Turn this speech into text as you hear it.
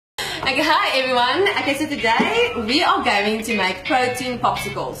Okay, hi everyone. Okay, so today we are going to make protein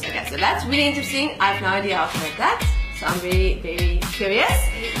popsicles. Okay, so that's really interesting. I have no idea how to make that, so I'm very, very curious.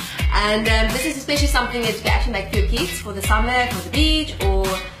 And this is especially something that you can actually make for your kids for the summer, for the beach, or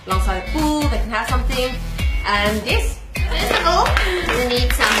alongside a pool. They can have something. And yes, first of all, you need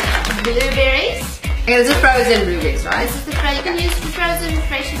some blueberries. Okay, this is frozen blueberries, right? This is the you can use frozen,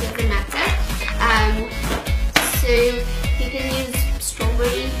 fresh, it doesn't matter. So you can use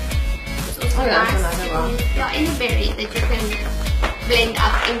strawberry. It's also nice. Yeah, any berry that you can blend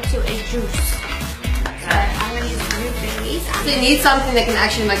up into a juice. So I'm gonna use blueberries. So you need something that can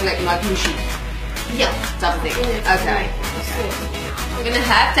actually make like mushy. Yeah. Type of thing. Okay. We're gonna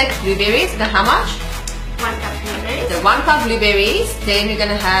take blueberries. Now how much? 1 cup blueberries. So 1 cup blueberries. Then we're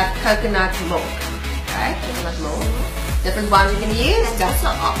gonna have coconut milk. Okay, coconut milk. Different ones you can use. That's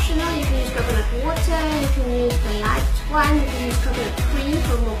also optional. You can use coconut water. You can use the light one. You can use coconut cream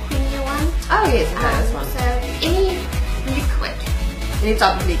for a more creamier one. Oh yes, okay, that's one. So any liquid. Any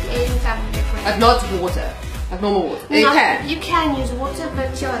type of liquid. Any type of liquid. Like not water. Like normal water. You can. You can use water, but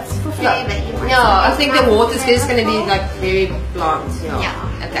yeah, it's for flavor. No, I think the water is just gonna be like very blunt.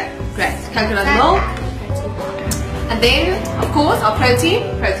 Yeah. Okay, great. Coconut milk. And then, of course, our protein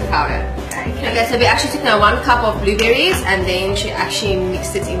powder. Okay, so we actually took now 1 cup of blueberries and then she actually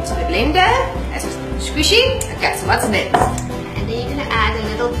mixed it into the blender. That's squishy. Okay, so what's next? And then you're going to add a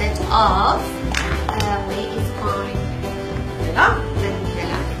little bit of, where is mine?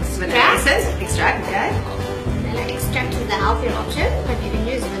 Vanilla extract, okay. Vanilla extract is the healthier option, but you can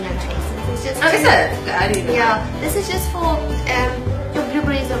use vanilla essence. It's just is it? Yeah, this is just for, your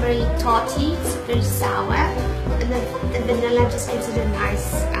blueberries are very tarty, it's very sour, and the vanilla just gives it a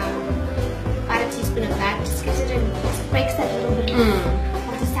nice, about a teaspoon of that, just gives it breaks that little bit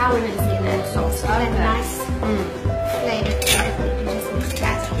of the sourness in it. So it's got a nice flavor to it. You can just mix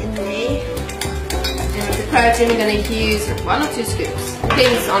that in there. And with the protein, we're going to use 1 or 2 scoops.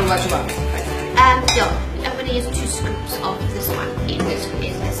 Depends on what you want. Yeah, I'm going to use 2 scoops of this one. In this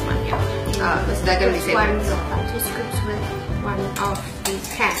one, yeah. So they're going to be 2 scoops with 1 of these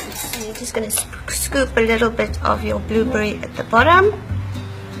cans. And you're just going to scoop a little bit of your blueberry at the bottom.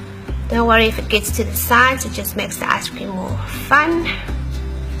 Don't worry if it gets to the sides, it just makes the ice cream more fun.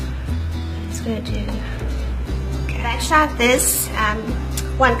 Just gonna do, okay. Batch out this,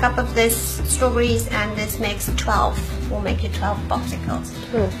 1 cup of this strawberries, and this makes 12. Will make you 12 popsicles.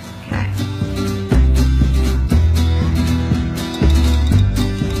 Okay.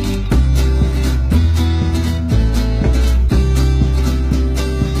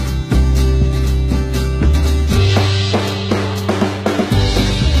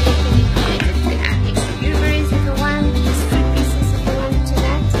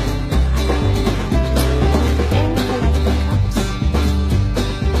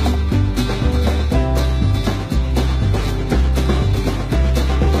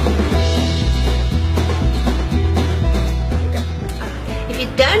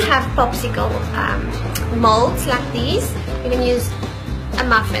 Don't have popsicle molds like these, you can use a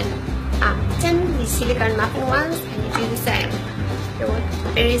muffin tin, these silicone muffin ones, and you do the same. Your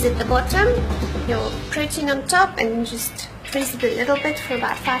berries at the bottom, your protein on top, and then just freeze it a little bit for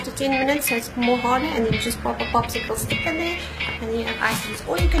about 5 to 10 minutes so it's more harder, and then you just pop a popsicle stick in there, and then you have ice creams.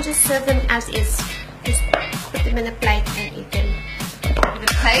 Or you can just serve them as is. Just put them in a plate and eat them. In a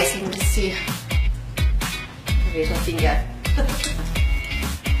place, you can just see. There's my finger.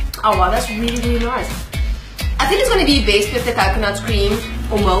 Oh wow, that's really, really nice. I think it's going to be best with the coconut cream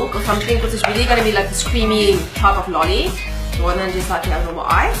or milk or something, because it's really going to be like this creamy type of lolly, more than just like a normal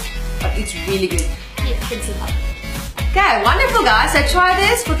ice. But it's really good. Yeah, it's okay, wonderful guys. So try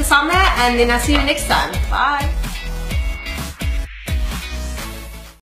this for the summer, and then I'll see you next time. Bye.